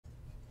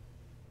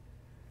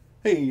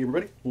Hey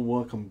everybody,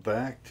 welcome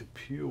back to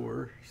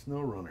Pure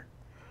Snowrunner.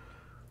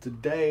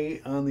 Today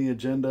on the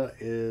agenda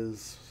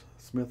is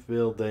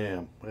Smithville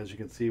Dam. As you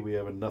can see, we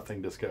have a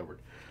nothing discovered.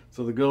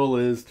 So the goal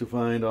is to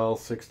find all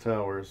 6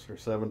 towers, or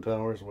 7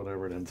 towers,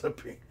 whatever it ends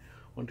up being.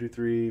 1, 2,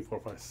 3, 4,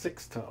 5,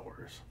 6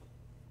 towers,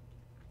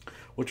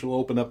 which will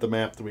open up the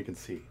map that we can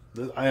see.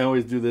 I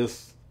always do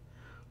this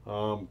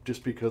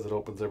just because it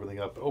opens everything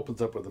up. It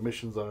opens up where the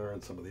missions are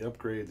and some of the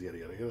upgrades, yada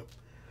yada yada.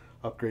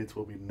 Upgrades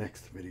will be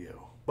next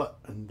video. But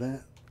in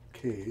that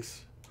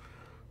case,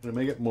 I'm going to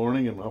make it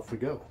morning and off we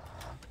go.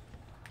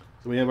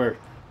 So we have our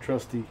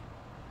trusty,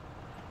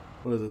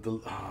 what is it, the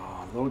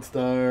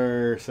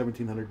Lodestar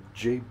 1700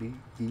 JBE.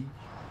 And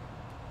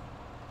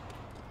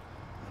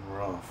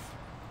we're off.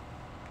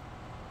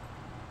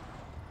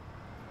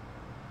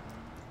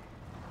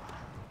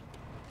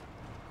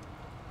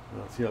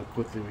 Let's see how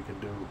quickly we can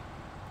do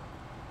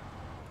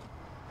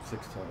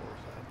 6 towers.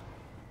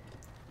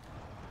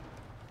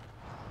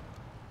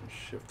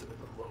 Shifted it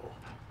a low.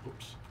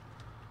 Oops.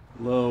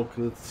 Low,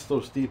 because it's so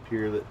steep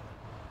here that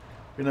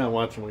if you're not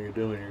watching what you're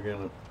doing, you're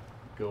going to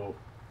go,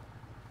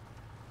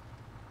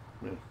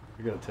 you're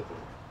going to tip over.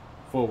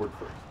 Forward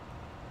first.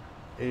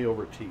 A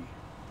over T. And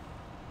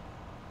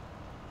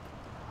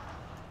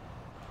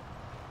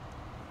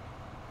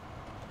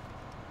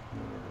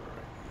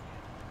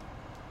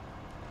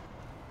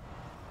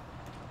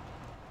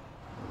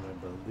I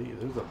believe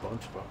there's a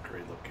bunch of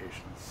upgrade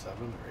locations. 7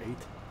 or 8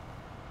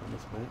 on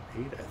this map.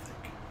 8, I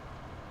think.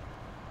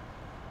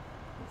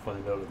 We'll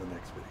find out in the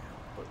next video.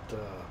 But,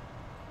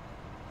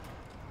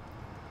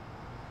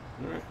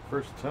 alright,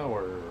 first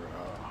tower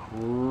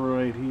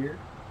right here.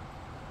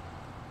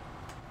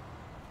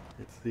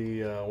 It's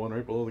the one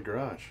right below the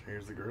garage.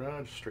 Here's the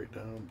garage, straight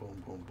down,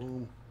 boom, boom,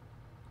 boom.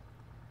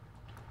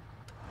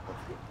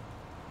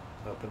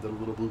 Up into the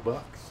little blue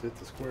box, hit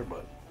the square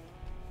button.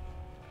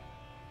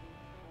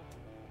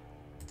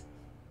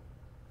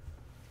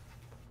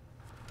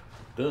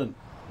 Done.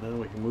 Now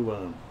we can move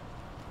on.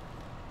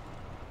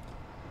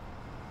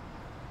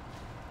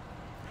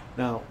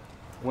 Now,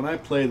 when I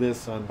play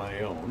this on my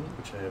own,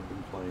 which I have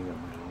been playing on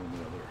my own, my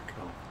other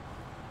account,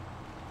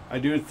 I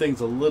do things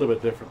a little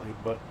bit differently,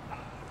 but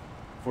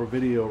for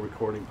video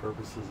recording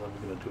purposes, I'm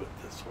going to do it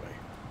this way.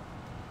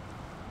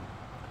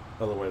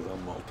 Otherwise,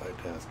 I'm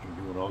multitasking,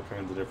 doing all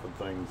kinds of different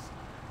things,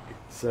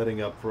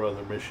 setting up for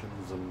other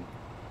missions and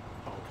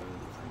all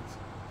kinds of things.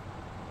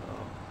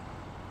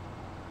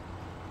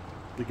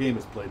 The game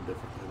is played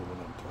differently than when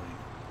I'm playing.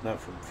 Not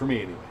for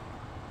me, anyway.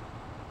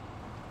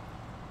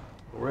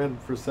 We're headed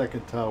for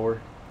second tower.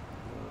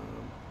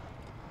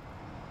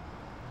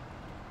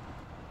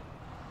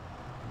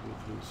 Go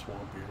through the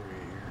swamp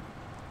area here.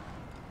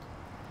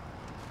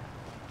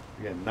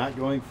 Again, not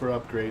going for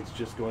upgrades,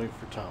 just going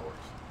for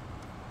towers.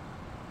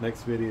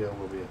 Next video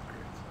will be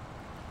upgrades.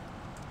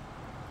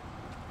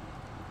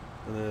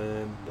 And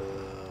then the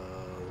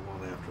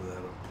one after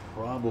that will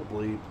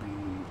probably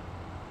be...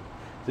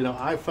 You know,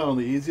 I found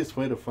the easiest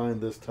way to find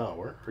this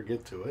tower, or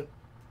get to it.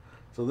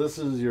 So this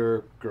is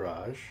your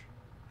garage.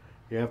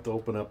 You have to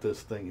open up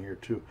this thing here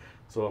too.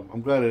 So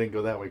I'm glad I didn't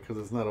go that way because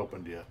it's not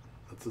opened yet.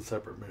 That's a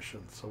separate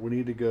mission. So we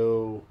need to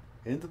go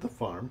into the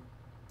farm.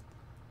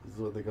 This is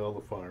what they call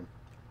the farm.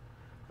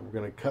 And we're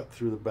going to cut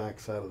through the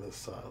back side of this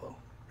silo.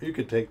 You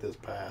could take this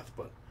path,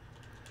 but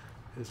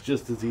it's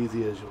just as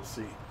easy as you'll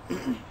see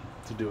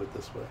to do it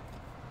this way.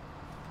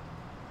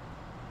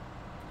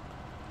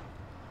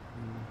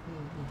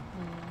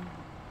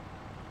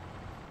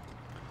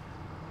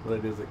 What I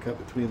do is I cut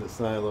between the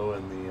silo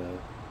and the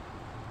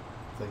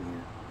thing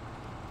here.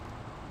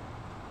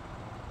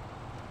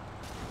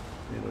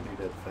 You don't need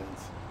that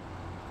fence.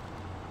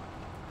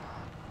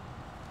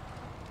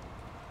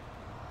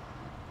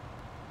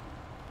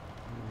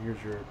 And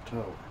here's your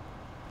tower.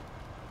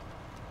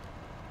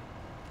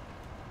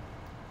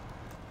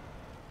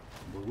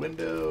 Blue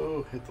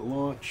window, hit the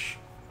launch.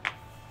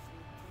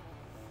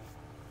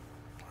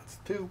 That's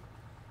 2.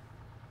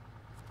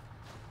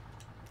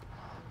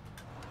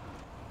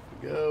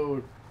 Go,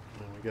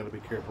 and we got to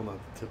be careful not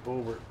to tip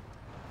over.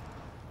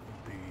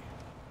 Be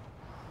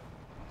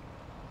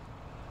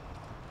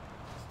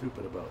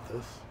stupid about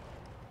this.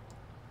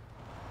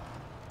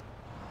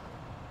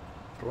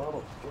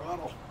 Throttle,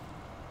 throttle.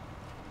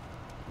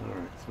 All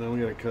right, so now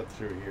we got to cut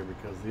through here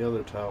because the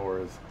other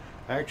tower is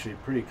actually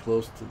pretty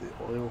close to the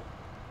oil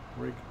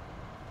rig.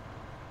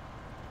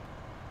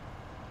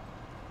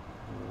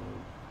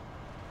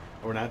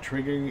 We're not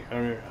triggering,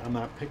 or I'm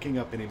not picking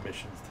up any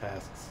missions,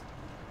 tasks,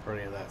 or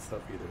any of that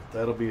stuff either.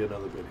 That'll be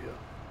another video.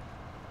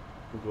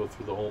 We'll go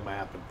through the whole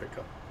map and pick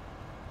up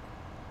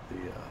the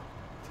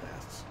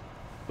tasks.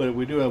 But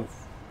we do have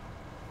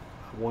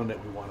one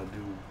that we want to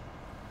do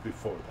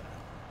before that.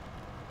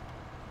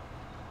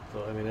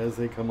 So, I mean, as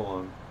they come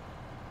along,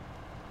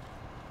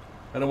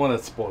 I don't want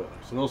to spoil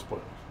it, so no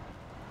spoilers.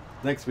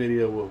 Next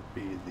video will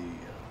be the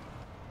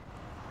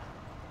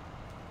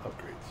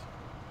upgrades.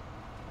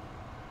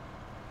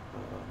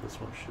 This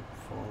one should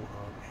fall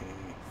on a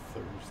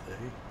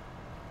Thursday.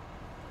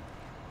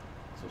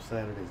 So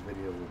Saturday's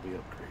video will be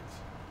upgrades.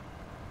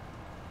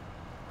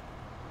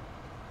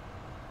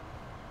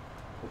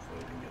 Hopefully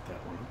I didn't get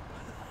that one.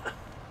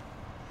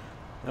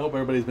 I hope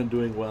everybody's been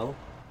doing well.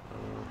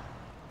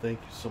 Thank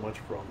you so much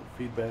for all the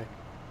feedback,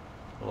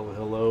 all the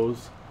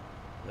hellos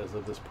as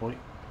of this point.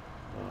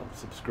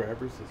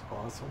 Subscribers is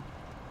awesome.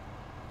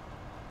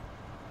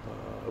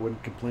 I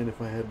wouldn't complain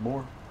if I had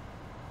more.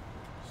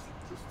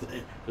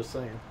 Just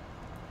saying.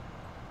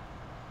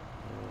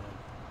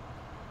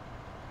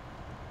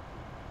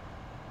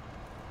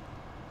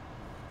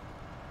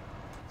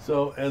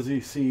 So as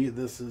you see,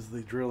 this is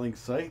the drilling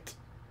site.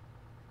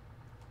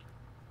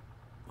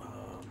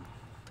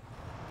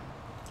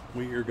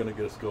 We are going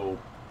to just go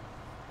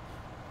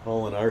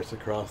hauling arse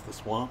across the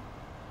swamp,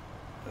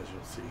 as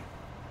you'll see.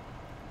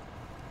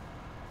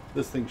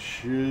 This thing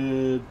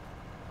should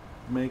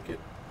make it.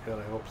 God,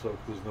 I hope so,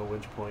 because there's no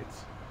winch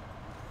points.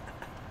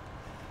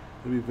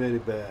 It'd be very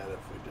bad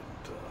if we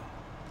didn't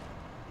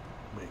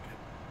make it.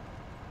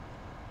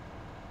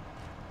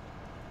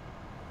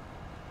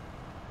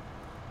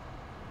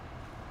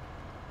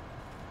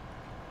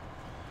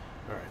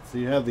 Alright, so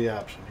you have the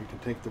option. You can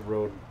take the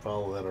road and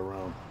follow that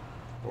around,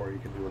 or you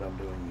can do what I'm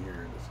doing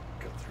here and just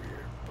cut through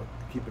here. But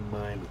keep in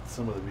mind that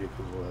some of the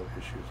vehicles will have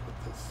issues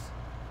with this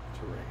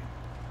terrain.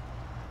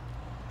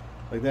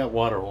 Like that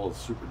water hole is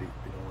super deep.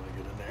 You don't want to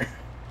get in there.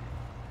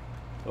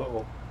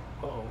 Uh-oh.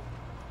 Uh-oh.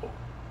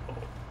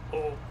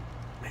 Oh,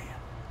 man.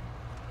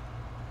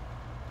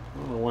 I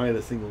don't know why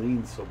this thing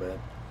leans so bad.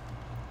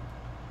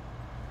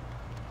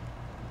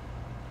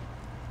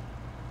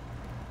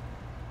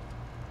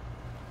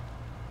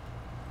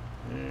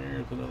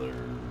 There's another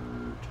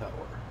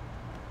tower.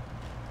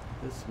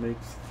 This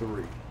makes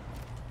 3.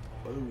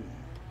 Boom.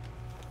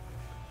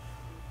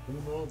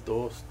 1,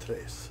 2, 3.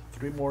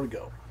 3 more to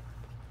go.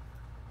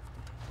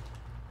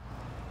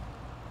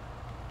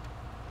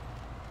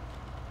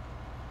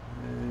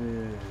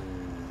 And now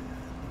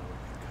we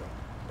can come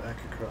back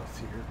across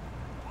here.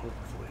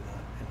 Hopefully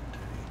not into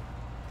any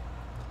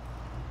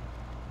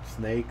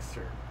snakes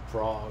or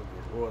frog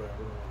or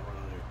whatever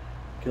around here.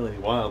 Kill any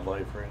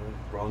wildlife or anything.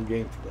 Wrong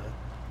game for that.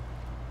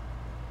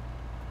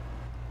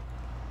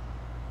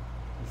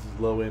 This is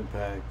low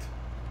impact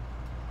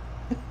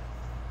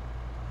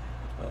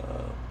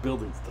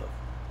building stuff.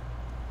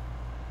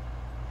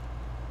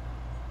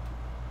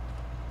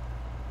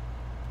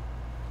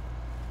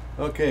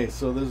 Okay,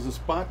 so there's a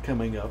spot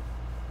coming up.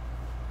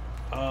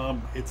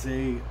 It's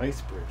a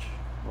ice bridge.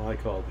 Well, I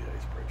call it the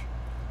ice bridge.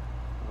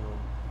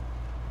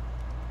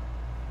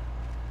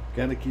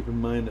 Got to keep in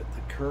mind that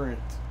the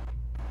current,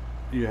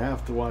 you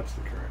have to watch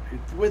the current. You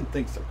wouldn't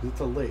think so because it's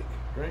a lake,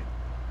 right?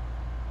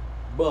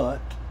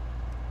 But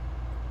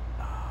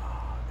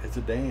it's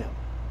a dam,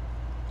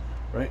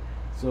 right?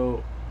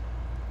 So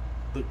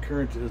the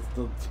current is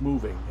it's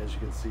moving, as you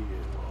can see.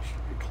 Well, I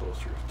should get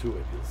closer to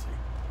it. You'll see.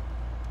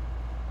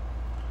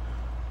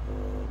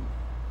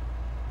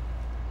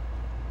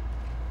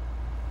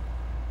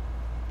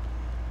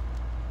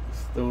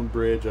 Stone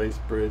bridge, ice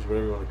bridge,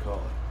 whatever you want to call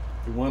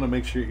it. You want to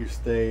make sure you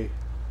stay.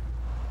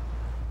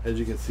 As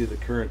you can see, the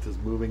current is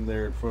moving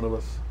there in front of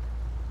us.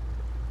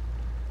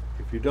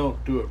 If you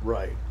don't do it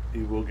right,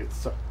 you will get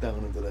sucked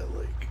down into that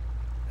lake.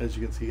 As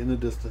you can see in the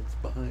distance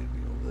behind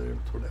me over there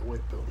toward that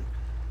white building,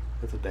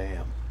 that's a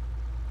dam.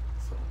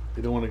 So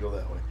you don't want to go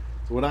that way.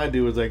 So what I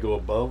do is I go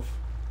above,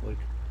 like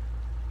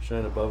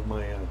shine above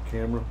my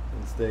camera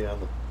and stay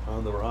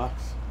on the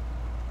rocks.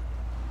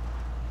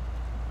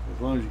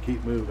 As long as you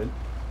keep moving,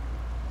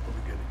 we'll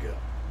be good to go.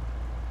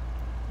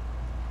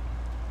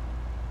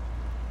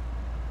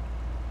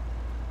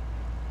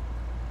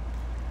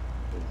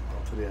 Boom,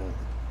 to the island.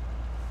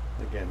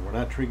 Again, we're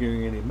not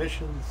triggering any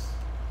missions.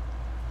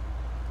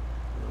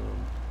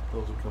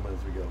 Those will come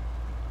as we go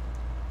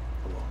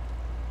along.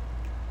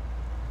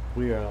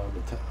 We are on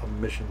a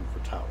mission for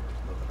towers,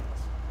 nothing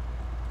else.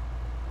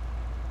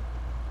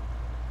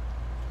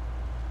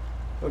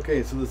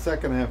 Okay, so the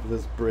second half of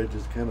this bridge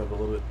is kind of a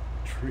little bit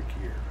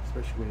trickier,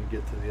 especially when you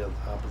get to the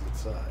opposite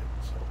side.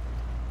 So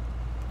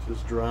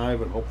just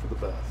drive and hope for the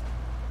best.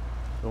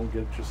 Don't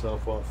get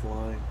yourself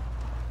offline,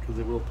 because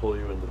it will pull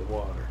you into the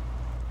water.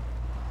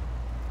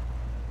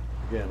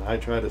 Again, I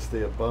try to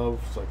stay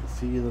above so I can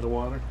see into the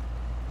water.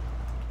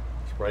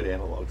 It's right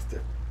analog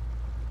stick.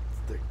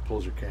 Stick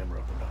pulls your camera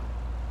up and down.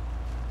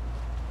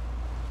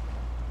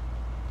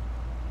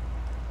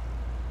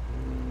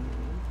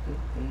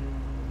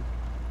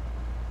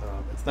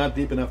 It's not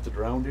deep enough to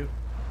drown you,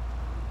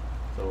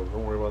 so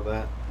don't worry about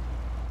that.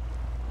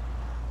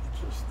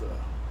 Just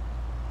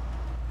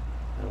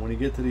and when you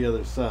get to the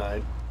other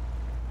side,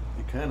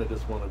 you kind of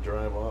just want to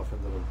drive off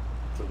into the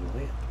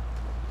land.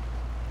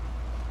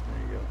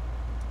 There you go.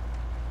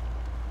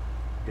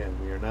 Again,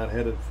 we are not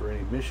headed for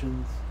any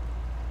missions.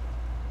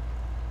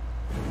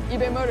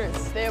 eBay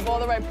Motors, they have all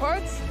the right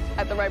parts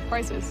at the right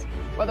prices.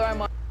 Whether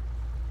I'm on...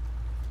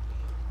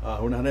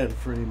 We're not headed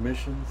for any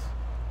missions.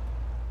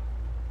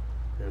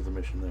 There's a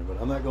mission there,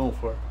 but I'm not going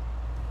for it.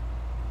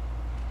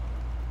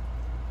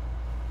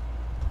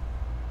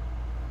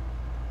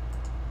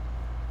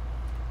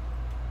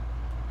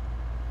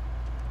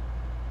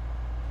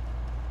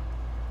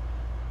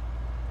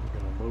 We're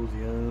gonna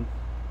mosey on.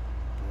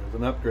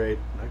 There's an upgrade.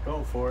 Not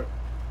going for it.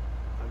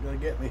 Not gonna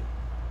get me.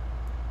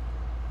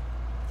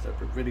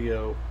 Separate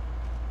video.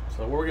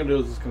 So what we're gonna do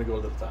is just gonna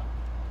go to the top.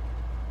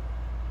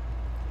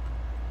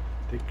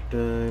 Take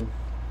your time.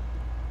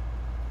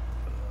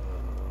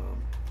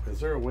 Is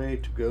there a way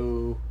to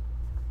go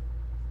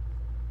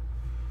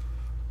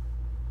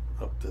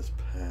up this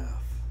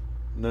path?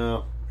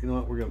 No. You know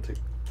what? We're gonna take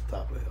the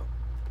top of the hill.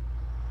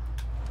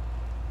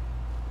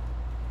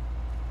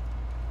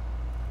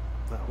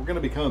 Now we're gonna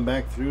be coming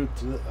back through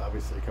to the,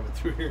 obviously coming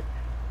through here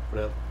for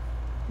that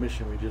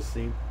mission we just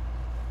seen.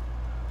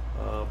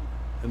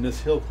 And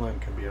this hill climb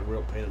can be a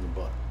real pain in the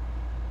butt.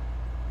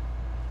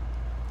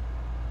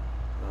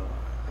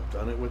 I've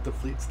done it with the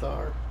Fleet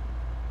Star.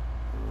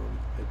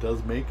 It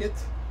does make it.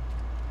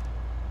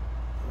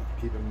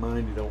 Keep in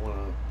mind you don't want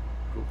to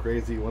go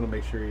crazy. You want to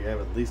make sure you have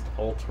at least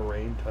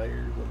all-terrain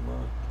tires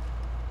unlocked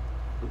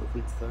for the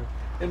Fleet Star.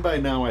 And by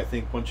now I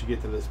think once you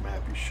get to this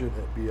map you should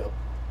be up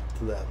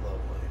to that level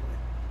anyway.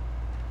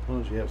 As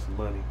long as you have some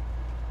money.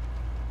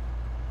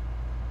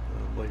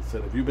 Like I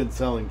said, if you've been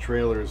selling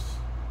trailers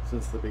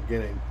since the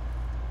beginning,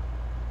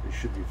 you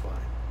should be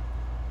fine.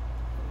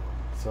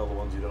 Sell the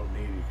ones you don't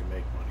need, you can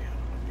make money on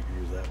them, and you can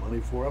use that money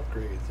for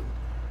upgrades and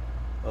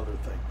other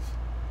things.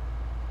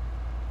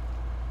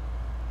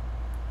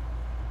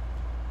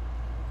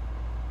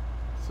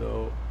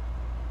 So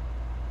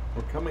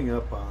we're coming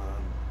up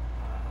on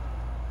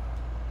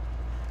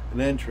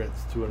an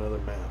entrance to another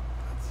map.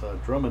 It's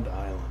Drummond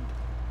Island.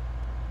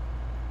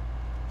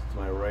 It's to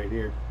my right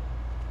here.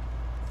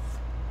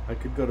 I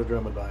could go to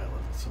Drummond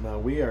Island. So now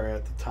we are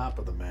at the top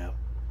of the map,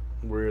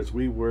 whereas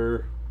we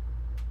were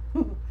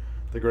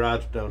the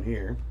garage down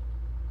here.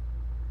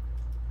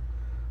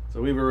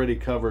 So we've already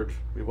covered,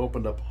 we've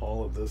opened up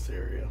all of this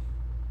area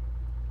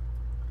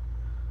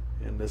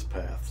and this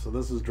path. So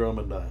this is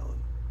Drummond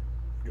Island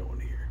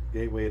going here.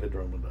 Gateway to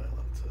Drummond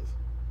Island, it says.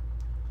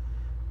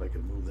 If I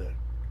can move that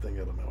thing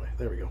out of my way.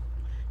 There we go.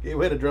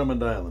 Gateway to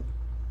Drummond Island.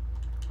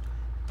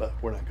 But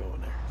we're not going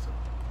there. So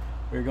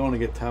we're going to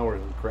get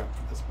towers and crap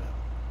for this map.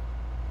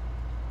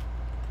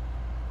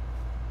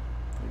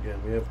 Again,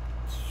 we have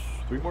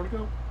 3 more to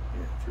go?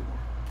 Yeah, 3 more.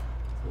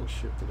 So we'll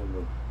shift it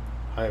into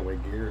highway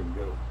gear and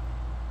go.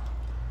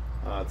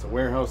 It's a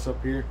warehouse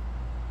up here,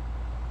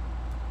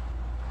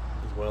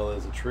 as well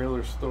as a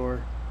trailer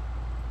store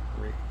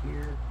right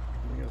here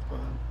coming up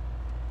on.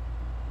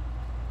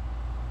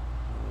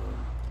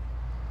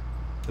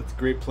 It's a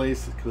great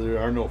place because there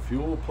are no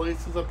fuel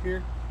places up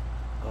here.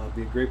 It'd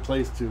be a great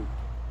place to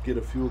get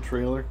a fuel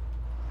trailer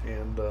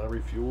and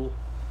refuel.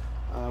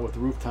 With the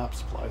rooftop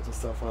supplies and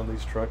stuff on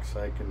these trucks,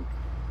 I can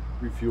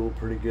refuel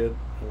pretty good.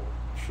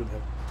 Shouldn't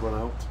have run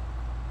out.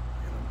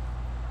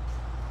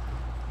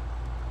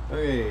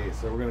 Okay,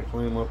 so we're gonna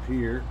climb up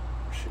here.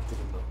 Shift it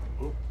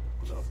into,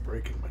 without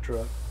breaking my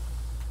truck.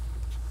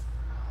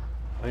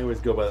 I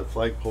always go by the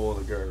flagpole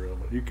and the guardrail,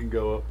 but you can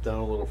go up, down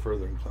a little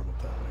further and climb up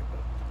that way.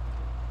 But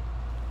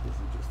this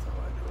is just how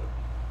I do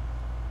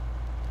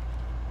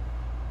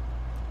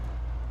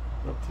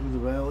it. Up through the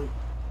valley.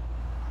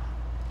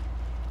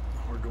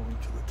 We're going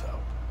to the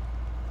tower.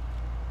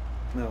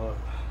 Now,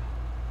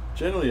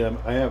 generally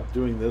I have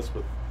doing this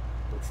with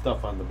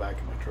stuff on the back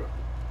of my truck.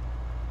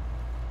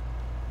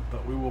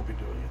 But we will be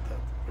doing it that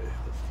way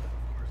this time,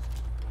 of course.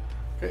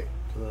 Okay,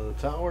 so the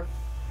tower.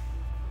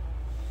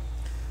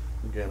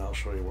 Again, I'll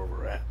show you where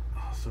we're at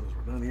as soon as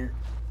we're done here.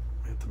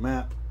 Hit the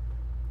map.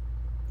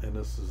 And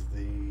this is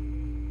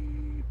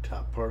the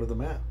top part of the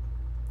map.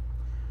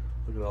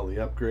 Look at all the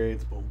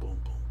upgrades. Boom, boom,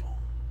 boom, boom.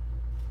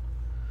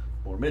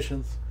 More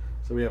missions.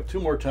 So we have 2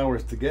 more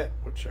towers to get,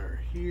 which are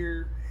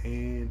here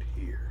and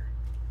here.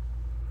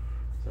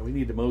 So we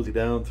need to mosey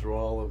down through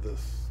all of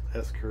this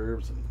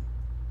S-curves and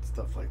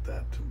stuff like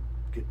that to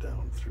get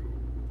down through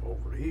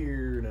over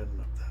here and then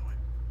up that way.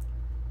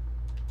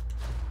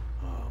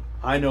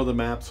 I know the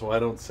map, so I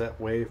don't set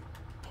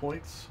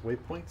waypoints.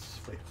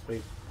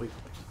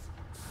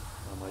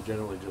 I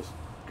generally just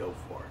go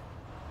for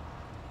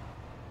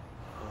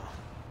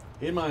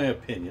it. In my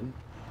opinion,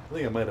 I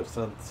think I might have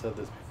said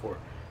this before.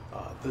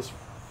 This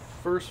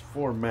first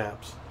 4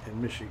 maps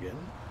in Michigan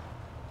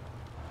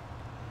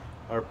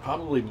are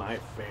probably my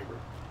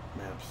favorite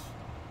maps,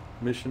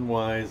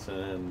 mission-wise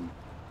and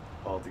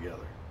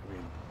altogether. I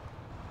mean,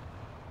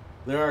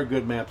 there are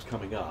good maps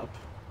coming up,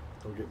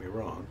 don't get me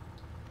wrong.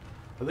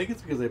 I think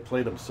it's because I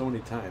played them so many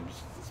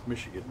times, this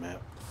Michigan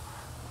map.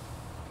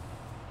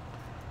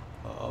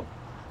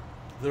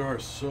 There are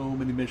so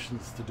many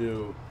missions to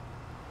do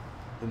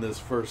in this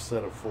first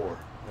set of 4.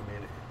 I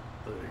mean,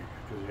 because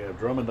you have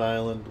Drummond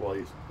Island, well,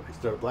 you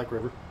start at Black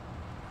River,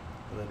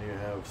 and then you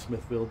have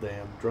Smithville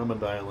Dam,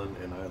 Drummond Island,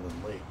 and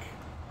Island Lake.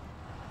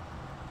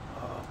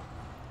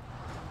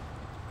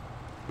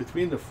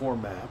 Between the 4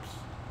 maps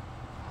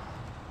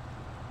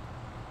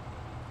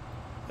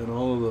and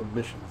all of the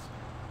missions,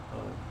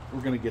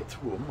 we're going to get to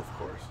them, of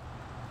course,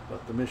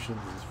 but the missions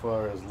as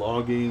far as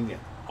logging and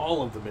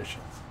all of the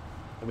missions,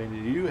 I mean,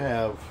 you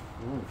have,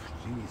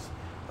 geez,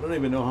 I don't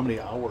even know how many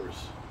hours.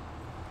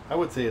 I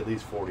would say at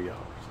least 40 hours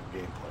of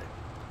gameplay.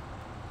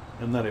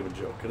 I'm not even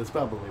joking. It's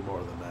probably more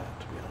than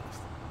that, to be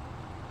honest.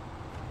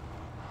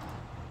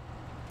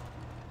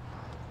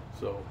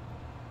 So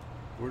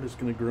we're just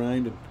going to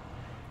grind and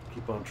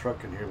keep on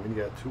trucking here. We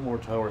got 2 more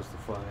towers to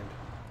find.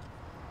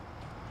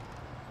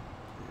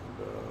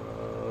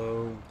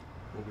 And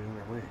we'll be on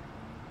our way.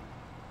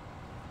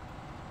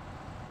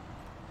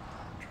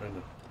 I'm trying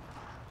to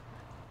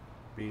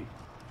be,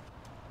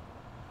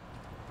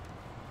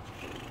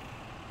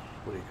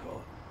 what do you call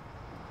it?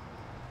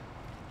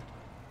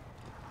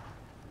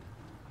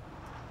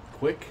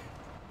 Quick,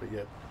 but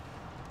yet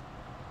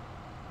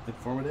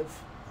informative.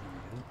 There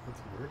we go. That's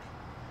a word.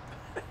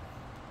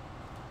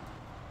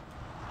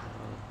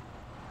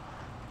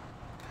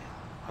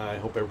 I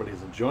hope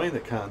everybody's enjoying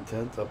the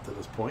content up to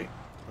this point.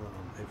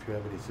 If you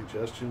have any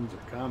suggestions or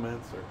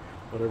comments or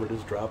whatever it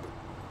is, drop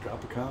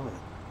a comment.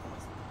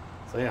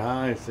 Say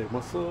hi, say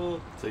what's up,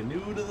 say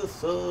new to the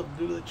sub,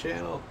 new to the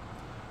channel.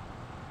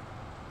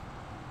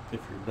 If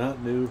you're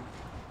not new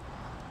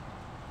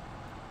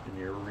and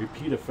you're a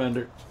repeat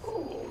offender,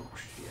 oh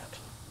shit.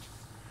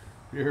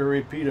 If you're a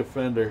repeat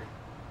offender,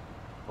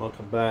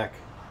 welcome back.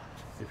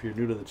 If you're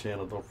new to the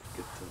channel, don't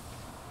forget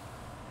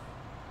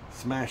to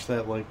smash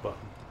that like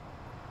button.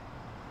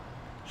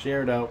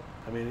 Share it out.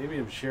 I mean, even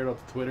if you share it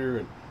out to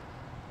Twitter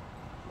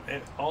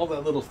and all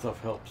that little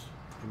stuff helps.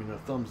 I mean, a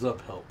thumbs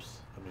up helps.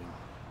 I mean,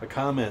 a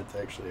comment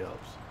actually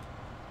helps.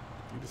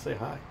 You just say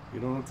hi. You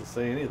don't have to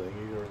say anything.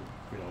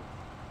 You know,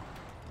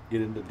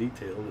 get into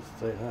detail. Just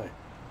say hi.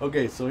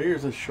 Okay, so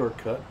here's a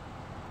shortcut.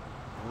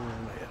 Oh,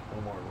 not yet.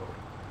 One more road.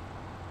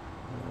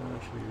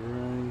 Actually,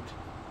 right.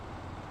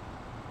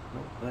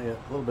 Nope, not yet.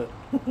 A little bit.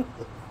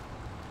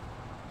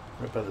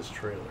 Right by this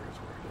trailer is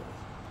where it is.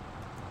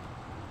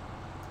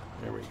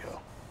 There we go.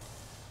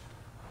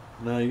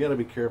 Now you got to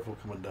be careful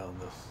coming down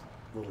this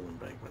little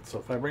embankment. So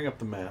if I bring up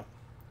the map,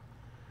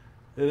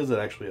 it is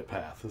actually a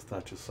path. It's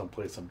not just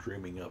someplace I'm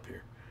dreaming up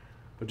here.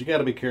 But you got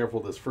to be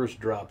careful. This first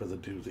drop is a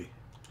doozy.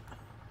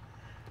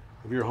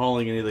 If you're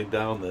hauling anything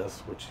down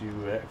this, which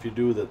if you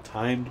do the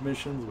timed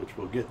missions, which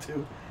we'll get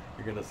to,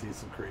 you're going to see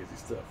some crazy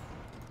stuff.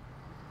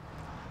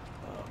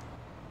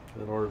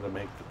 In order to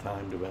make the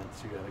timed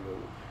events, you got to go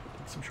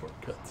take some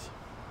shortcuts.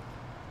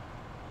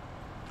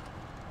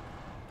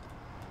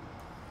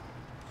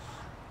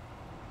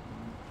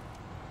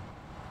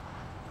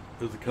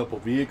 There's a couple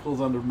vehicles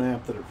on the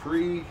map that are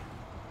free.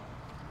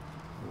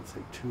 Let's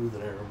say 2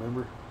 that I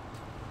remember.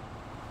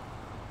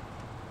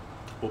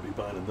 We'll be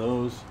buying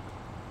those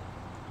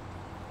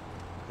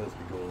as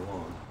we go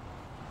along.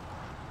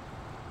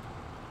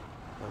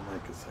 And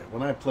like I say,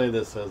 when I play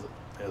this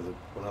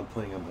when I'm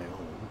playing on my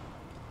own,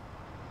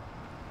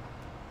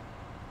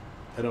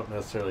 I don't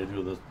necessarily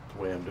do this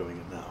the way I'm doing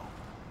it now.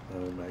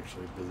 I'm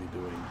actually busy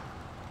doing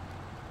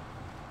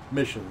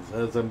missions.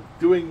 As I'm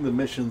doing the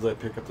missions, I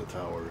pick up the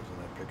towers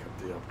and I pick up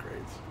the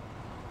upgrades.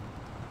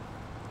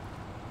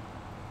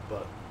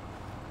 But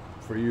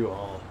for you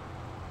all,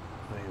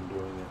 I am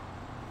doing it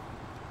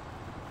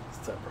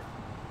separate.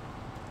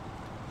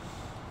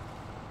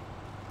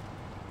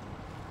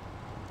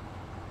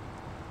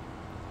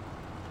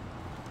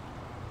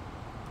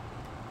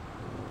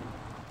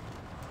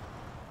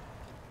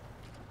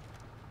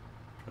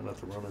 Try not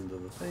to run into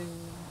the thing.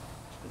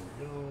 There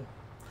we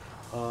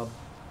go.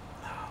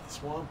 The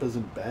swamp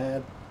isn't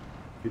bad.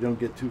 If you don't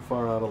get too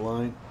far out of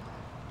line,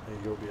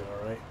 you'll be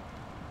alright.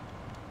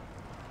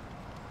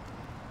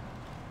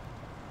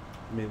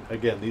 I mean,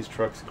 again, these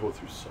trucks go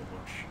through so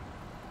much.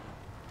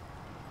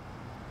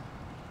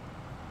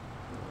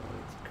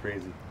 It's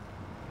crazy.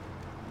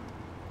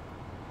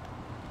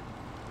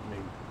 I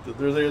mean,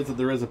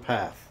 there is a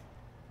path.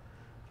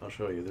 I'll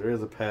show you. There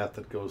is a path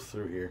that goes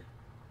through here.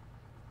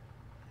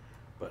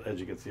 But as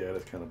you can see, I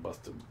just kind of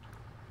busted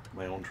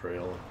my own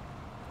trail. And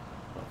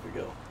off we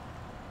go.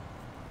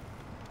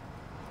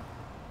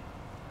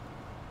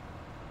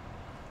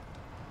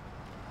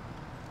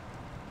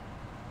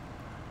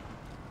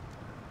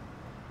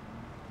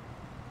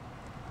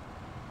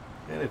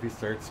 And if you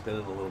start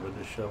spinning a little bit,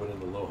 just shove it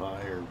into low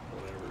high or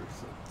whatever,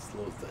 so it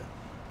slows that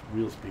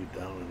wheel speed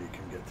down and you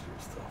can get through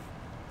stuff.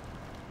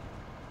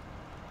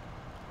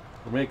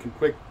 We're making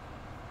quick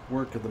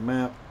work of the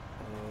map.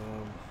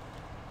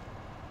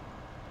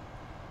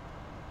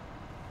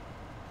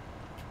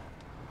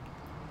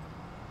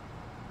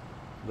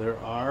 There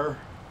are,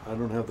 I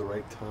don't have the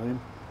right time,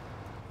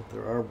 but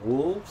there are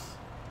wolves.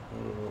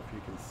 I don't know if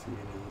you can see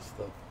any of this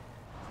stuff.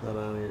 It's not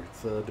on here.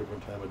 It's a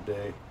different time of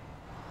day.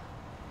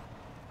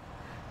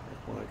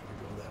 We're not going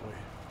to go that way.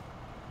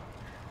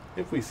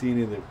 If we see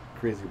any of the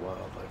crazy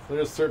wildlife.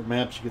 There's certain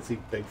maps you can see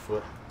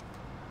Bigfoot, or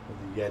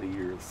the Yeti,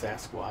 or the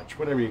Sasquatch,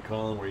 whatever you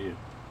call them,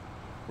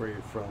 where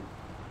you're from.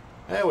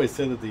 I always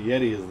say that the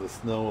Yeti is the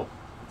snow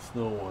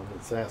one,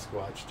 and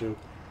Sasquatch too.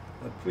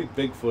 I think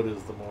Bigfoot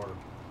is the more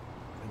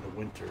in the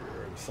winter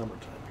or the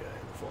summertime guy,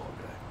 the fall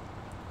guy.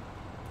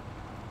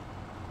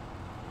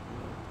 You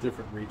know,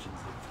 different regions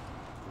of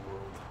the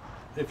world,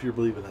 if you're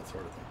believing that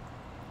sort of thing.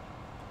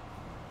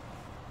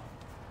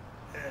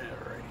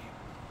 Alrighty.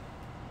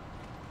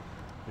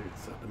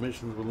 Here's the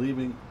missions we're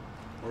leaving.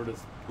 Or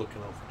just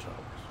looking out for towers.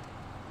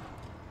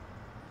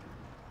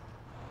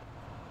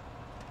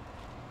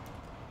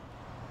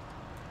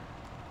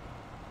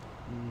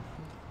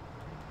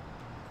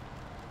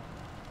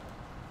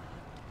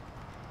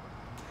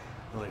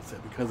 Like I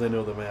said, because I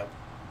know the map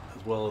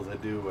as well as I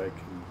do, I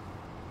can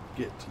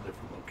get to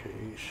different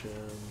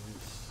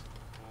locations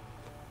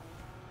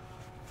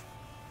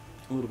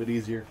a little bit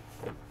easier.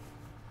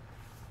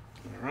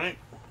 Alright,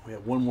 we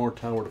have one more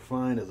tower to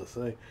find. As I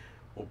say,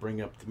 we'll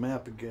bring up the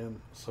map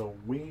again. So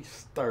we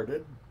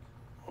started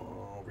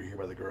over here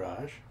by the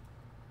garage,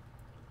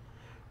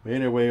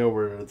 made our way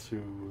over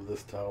to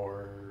this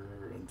tower,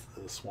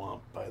 into the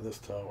swamp by this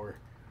tower,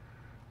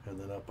 and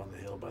then up on the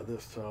hill by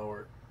this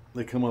tower.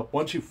 They come up,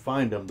 once you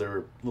find them,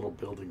 they're little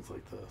buildings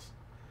like this.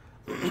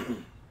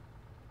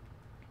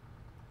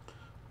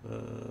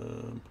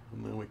 And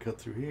then we cut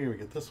through here, we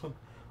get this one.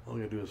 All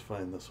we gotta do is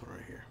find this one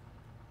right here.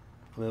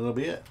 And then that'll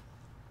be it.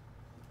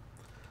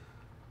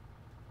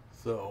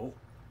 So,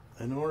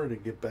 in order to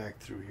get back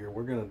through here, what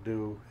we're gonna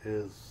do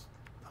is,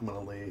 I'm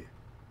gonna lay,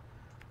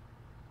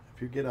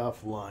 if you get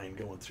offline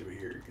going through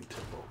here, you can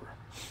tip over.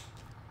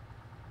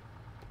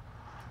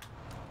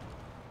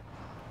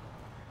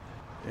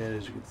 And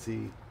as you can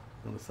see,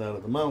 on the side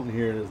of the mountain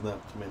here, there's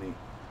not too many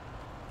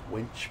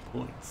winch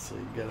points, so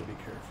you gotta be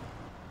careful.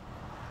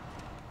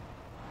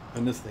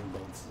 And this thing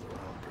bounces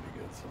around pretty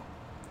good, so.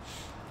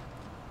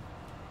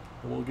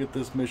 And we'll get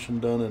this mission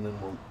done, and then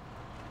we'll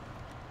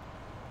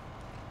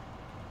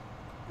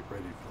get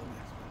ready for the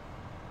next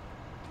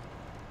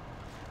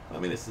one. I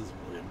mean, this isn't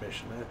really a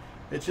mission.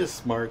 It's just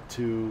smart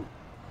to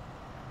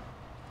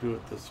do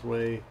it this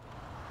way,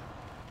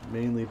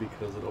 mainly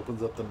because it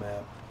opens up the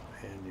map,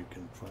 and you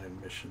can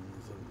find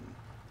missions and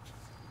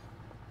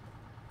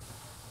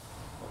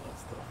all that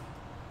stuff.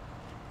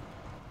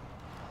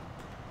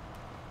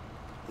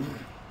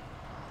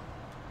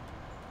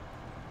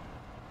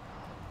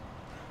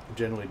 I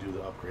generally do the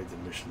upgrades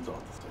and missions all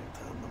at the same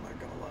time, I'm not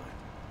gonna lie.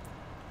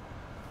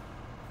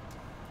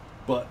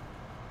 But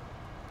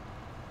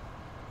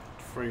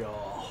for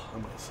y'all,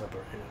 I'm gonna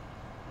separate it.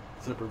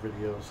 Separate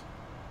videos.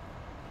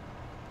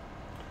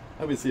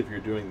 Obviously, if you're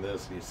doing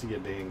this and you see a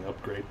dang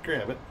upgrade,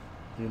 grab it.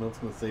 You know, it's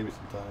gonna save you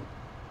some time.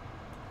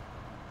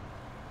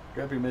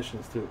 Grab your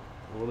missions too.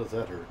 Well, what does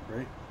that hurt,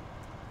 right?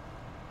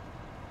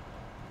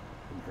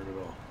 Didn't hurt at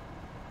all.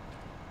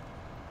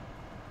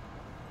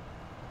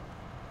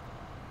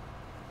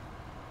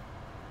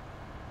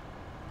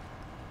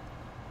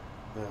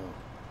 Now,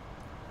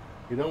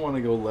 you don't want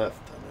to go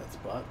left on that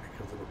spot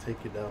because it'll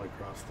take you down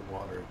across the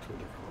water to a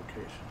different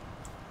location.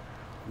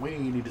 We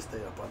need to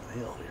stay up on the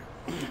hill here.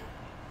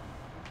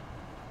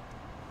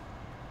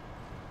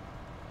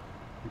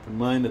 Keep in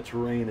mind the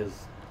terrain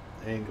is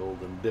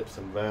angled and dips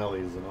and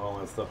valleys and all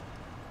that stuff.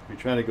 If you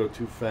try to go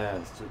too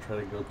fast or try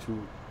to go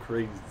too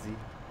crazy,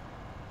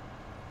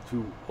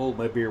 to hold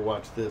my beer,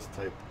 watch this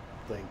type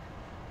thing,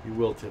 you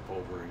will tip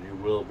over and you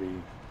will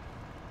be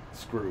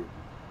screwed.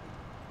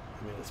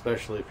 I mean,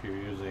 especially if you're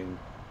using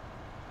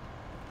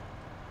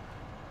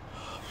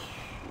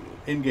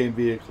in-game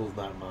vehicles,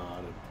 not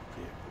modded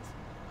vehicles.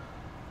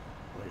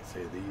 Like I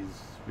say,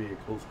 these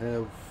vehicles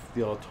have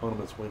the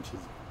autonomous winches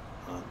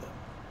on them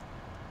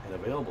and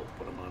available to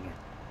put them on there.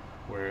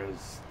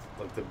 Whereas,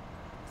 like the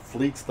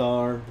Fleet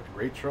Star, a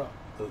great truck,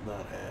 does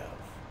not have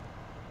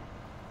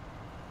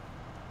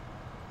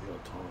the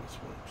autonomous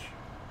winch.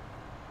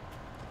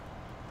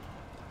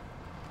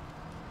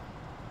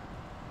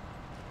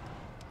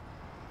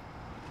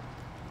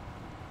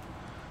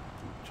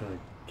 I'm trying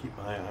to keep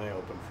my eye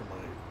open for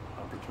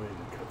my opportunity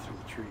to cut through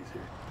the trees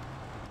here.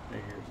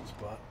 Right here's the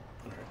spot.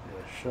 Alright, I'm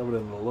going to shove it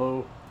in the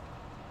low,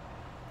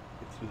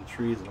 get through the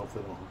trees, and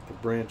hopefully I don't hook the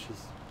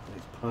branches.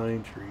 These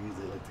pine trees,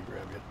 they like to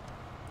grab you.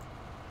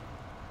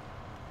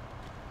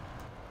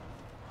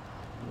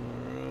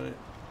 Alright.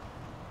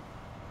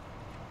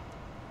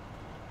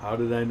 How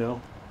did I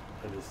know?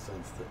 I just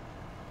sensed it.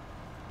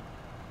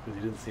 Because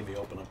you didn't see me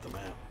open up the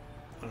map.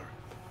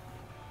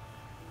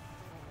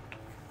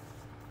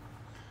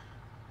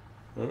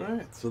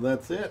 Alright, so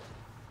that's it.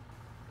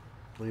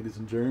 Ladies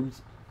and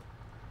germs,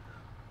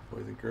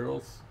 boys and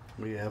girls,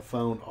 we have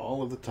found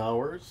all of the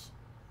towers.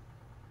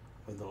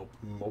 And they'll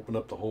open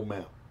up the whole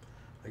map.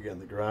 Again,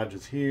 the garage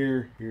is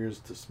here. Here's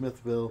to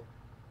Smithville.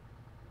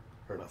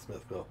 Or not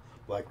Smithville.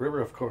 Black River,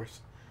 of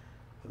course.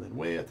 And then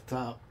way at the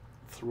top,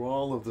 through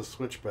all of the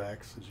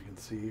switchbacks, as you can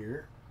see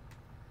here,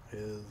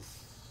 is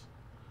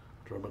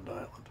Drummond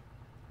Island.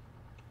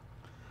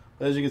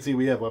 As you can see,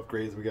 we have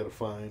upgrades we got to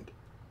find.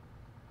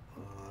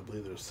 I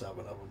believe there's 7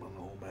 of them on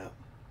the whole map.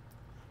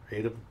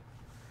 8 of them.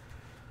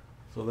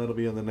 So that'll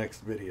be in the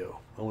next video.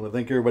 I want to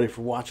thank everybody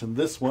for watching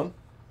this one.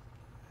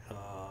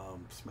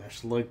 Smash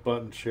the like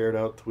button, share it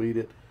out, tweet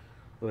it,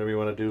 whatever you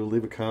want to do.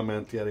 Leave a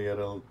comment, yada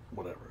yada,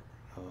 whatever.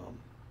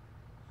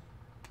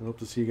 I hope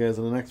to see you guys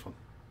in the next one.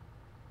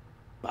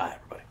 Bye.